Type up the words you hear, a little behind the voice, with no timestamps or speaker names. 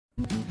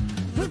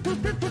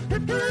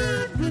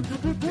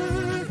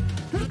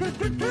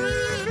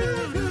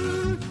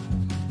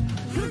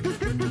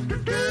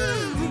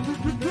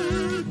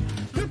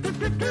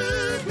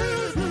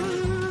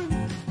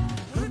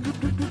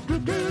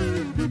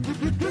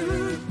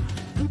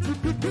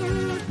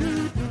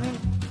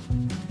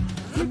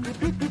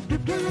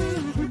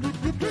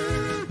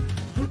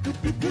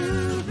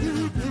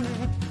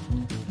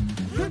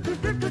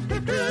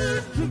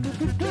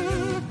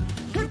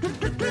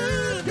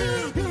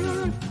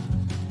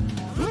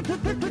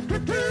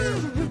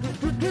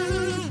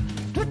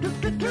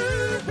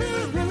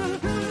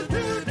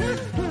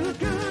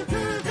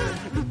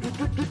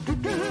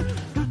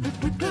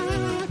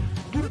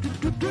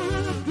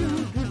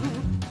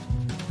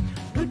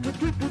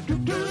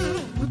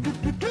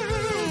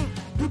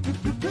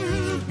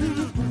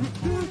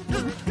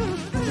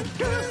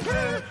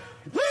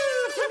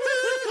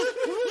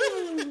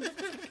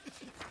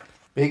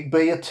Big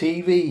Bear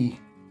TV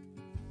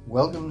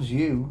welcomes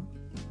you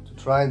to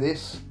try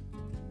this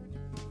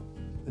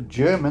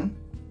German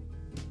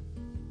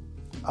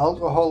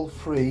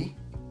alcohol-free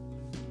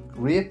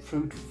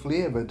grapefruit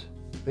flavoured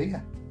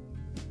beer.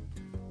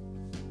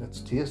 Let's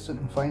taste it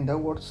and find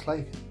out what it's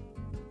like.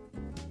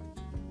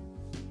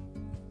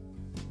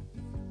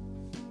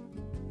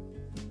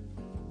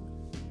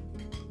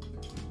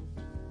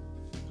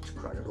 Let's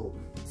crack it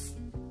open.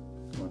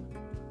 Come on,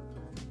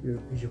 you're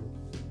visual.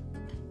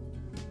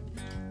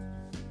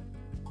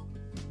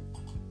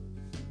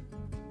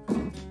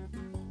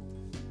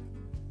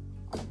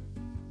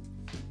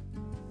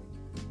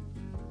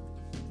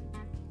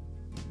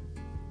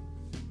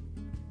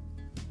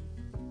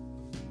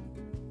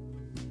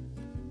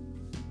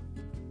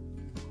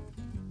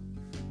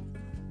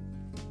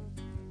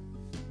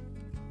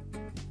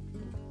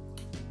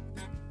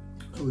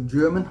 So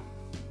German,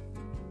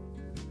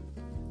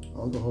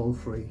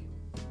 alcohol-free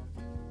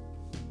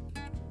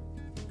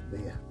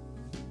beer.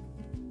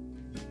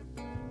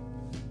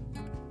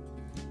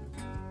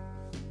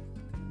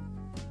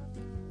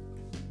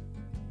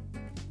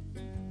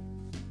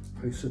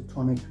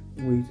 Isotonic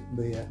wheat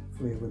beer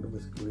flavoured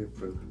with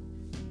grapefruit.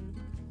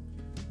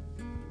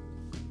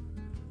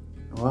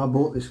 Now I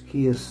bought this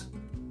case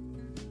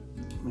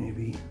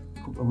maybe a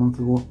couple of months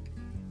ago.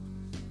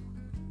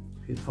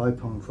 Paid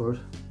 £5 for it.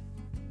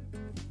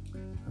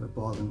 A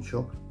bargain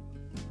shop.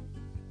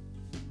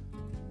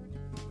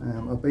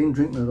 I've been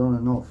drinking it on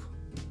and off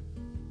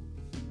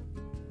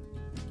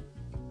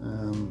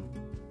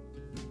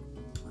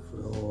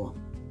for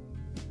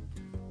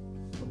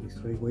probably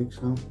 3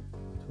 weeks now, 2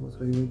 or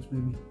 3 weeks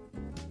maybe.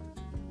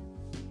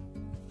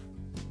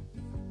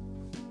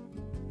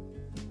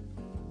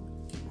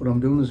 But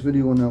I'm doing this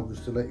video now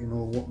just to let you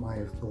know what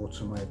my thoughts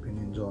and my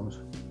opinions on it.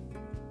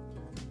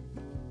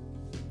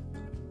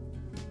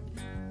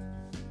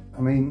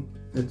 I mean,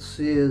 it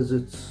says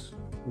it's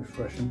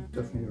refreshing,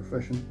 definitely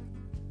refreshing.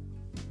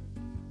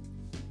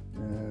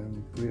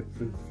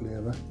 Grapefruit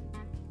flavour.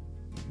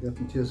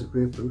 Definitely tastes of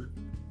grapefruit.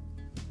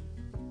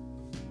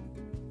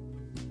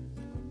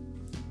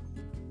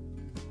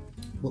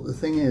 But the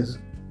thing is,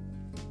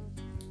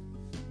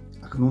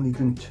 I can only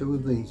drink 2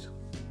 of these.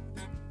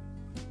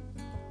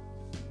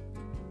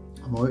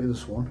 I'm out of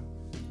this one.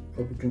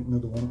 Probably drink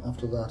another one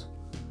after that.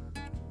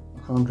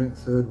 I can't drink a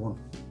 3rd one.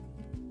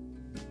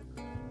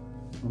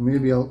 Or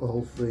maybe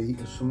alcohol free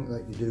is something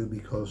that you do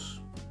because,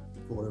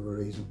 for whatever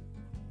reason,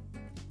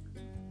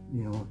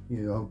 you know,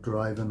 you're out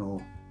driving,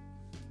 or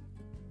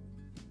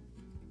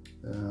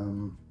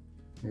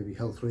maybe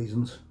health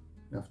reasons,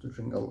 you have to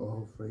drink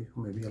alcohol free,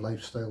 or maybe a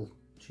lifestyle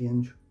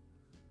change.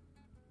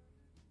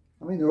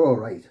 I mean, they're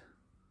alright.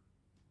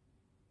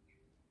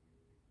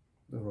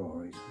 They're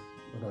alright,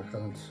 but I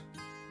can't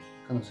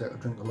say I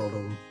drink a lot of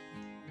them.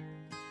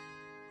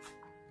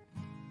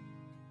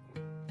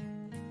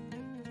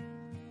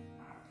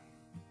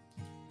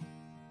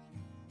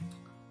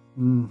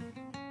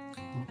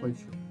 Not quite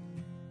sure.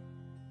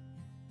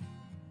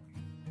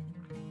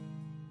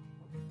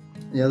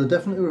 Yeah, they're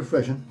definitely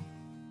refreshing.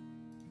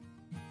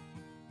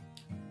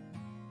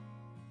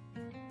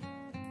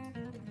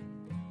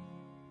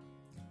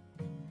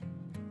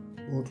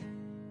 But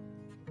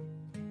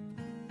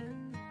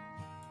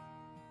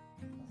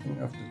I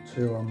think after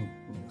 2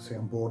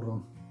 I'm bored of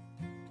them.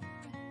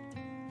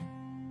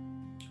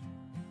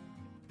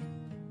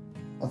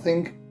 I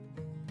think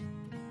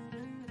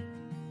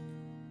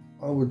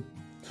I would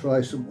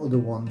try some other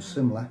ones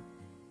similar,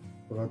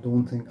 but I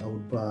don't think I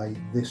would buy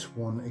this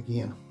one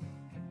again.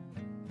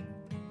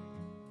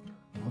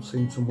 I've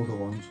seen some other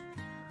ones.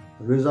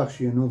 There is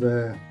actually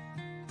another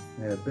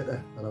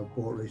bitter that I've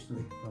bought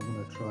recently. I'm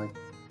going to try.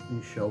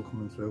 New shell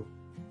coming through.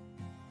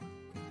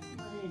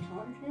 What are you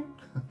talking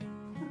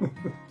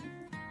to?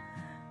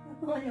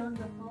 What are you on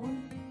the phone?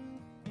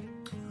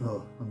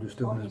 Oh, I'm just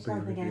doing this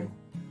big review.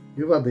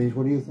 You've had these,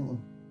 what are you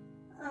thinking?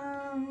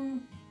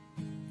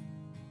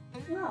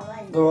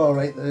 They're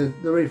alright,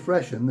 they're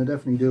refreshing, they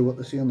definitely do what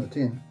they say on the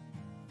tin.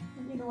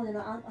 You know they're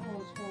not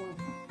alcohol for.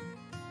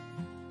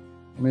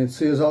 I mean, it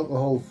says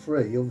alcohol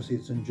free, obviously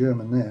it's in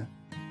German there,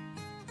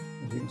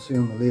 as you can see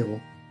on the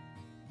label.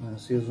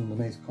 says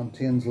underneath,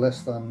 contains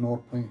less than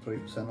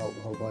 0.3%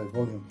 alcohol by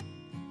volume.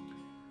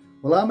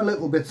 Well, I'm a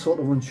little bit sort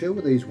of unsure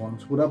with these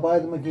ones. Would I buy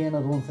them again?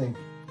 I don't think.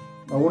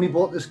 I only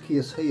bought this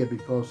case here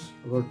because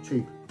I got it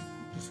cheap,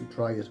 just to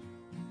try it.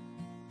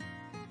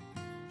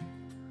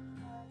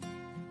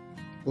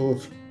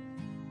 But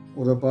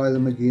would I buy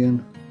them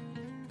again?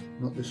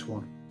 Not this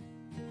one.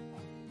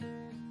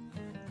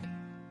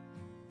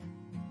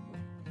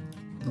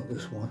 Not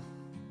this one.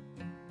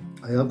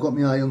 I have got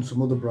my eye on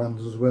some other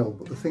brands as well,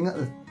 but the thing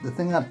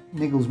that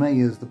niggles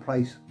me is the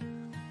price.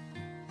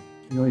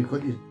 You know, you've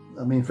got your,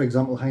 I mean, for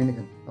example,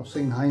 Heineken. I've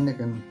seen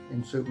Heineken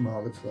in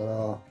supermarkets that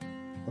are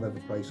whatever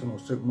price. I know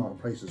supermarket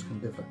prices can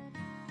differ.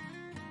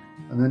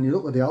 And then you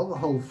look at the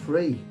alcohol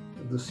free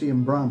of the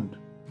same brand,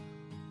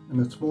 and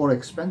it's more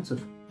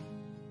expensive.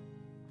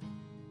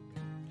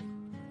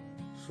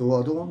 So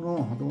I don't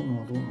know.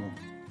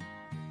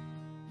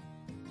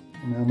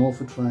 I mean, I'm all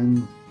for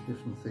trying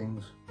different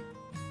things.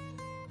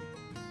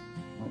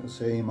 Like I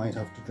say, you might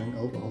have to drink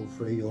alcohol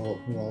free or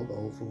no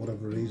alcohol for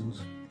whatever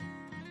reasons.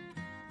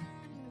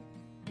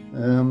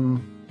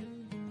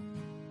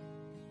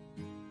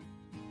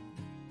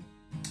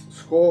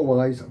 Score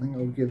wise, I think I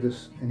would give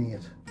this an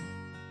 8,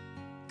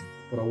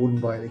 but I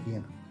wouldn't buy it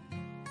again.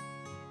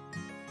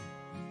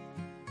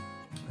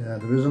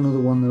 There is another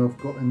one that I've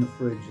got in the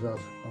fridge that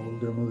I will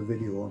do another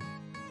video on,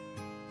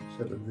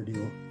 separate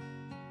video.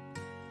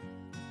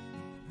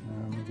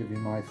 I'll give you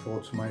my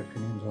thoughts, my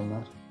opinions on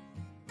that,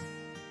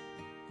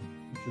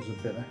 which is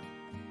a bitter.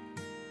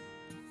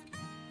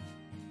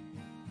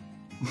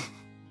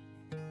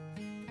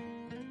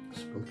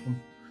 Spilt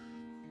one.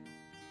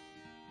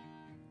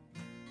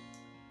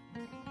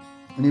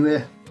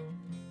 Anyway,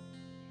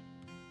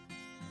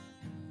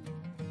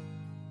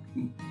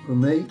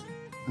 from me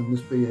and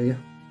this bee here,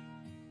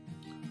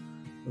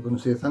 we're going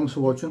to say thanks for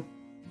watching.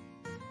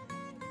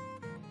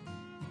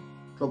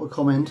 Drop a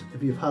comment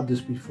if you've had this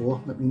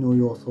before, let me know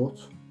your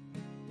thoughts.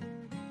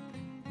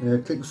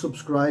 Click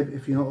subscribe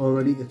if you're not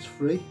already, it's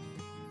free.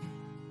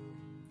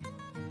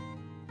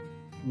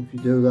 And if you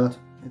do that,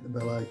 hit the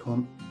bell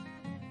icon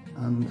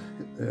and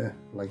hit the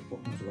like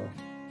button as well.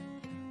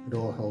 It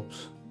all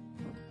helps.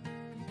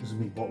 This is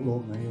my bottle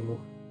opener here,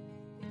 look.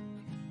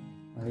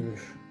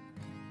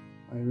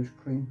 Irish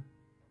cream.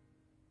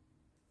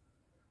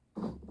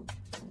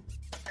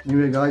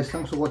 Anyway guys,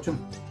 thanks for watching.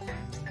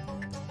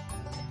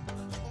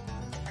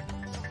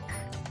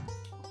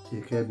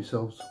 Take care of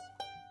yourselves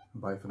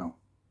and bye for now.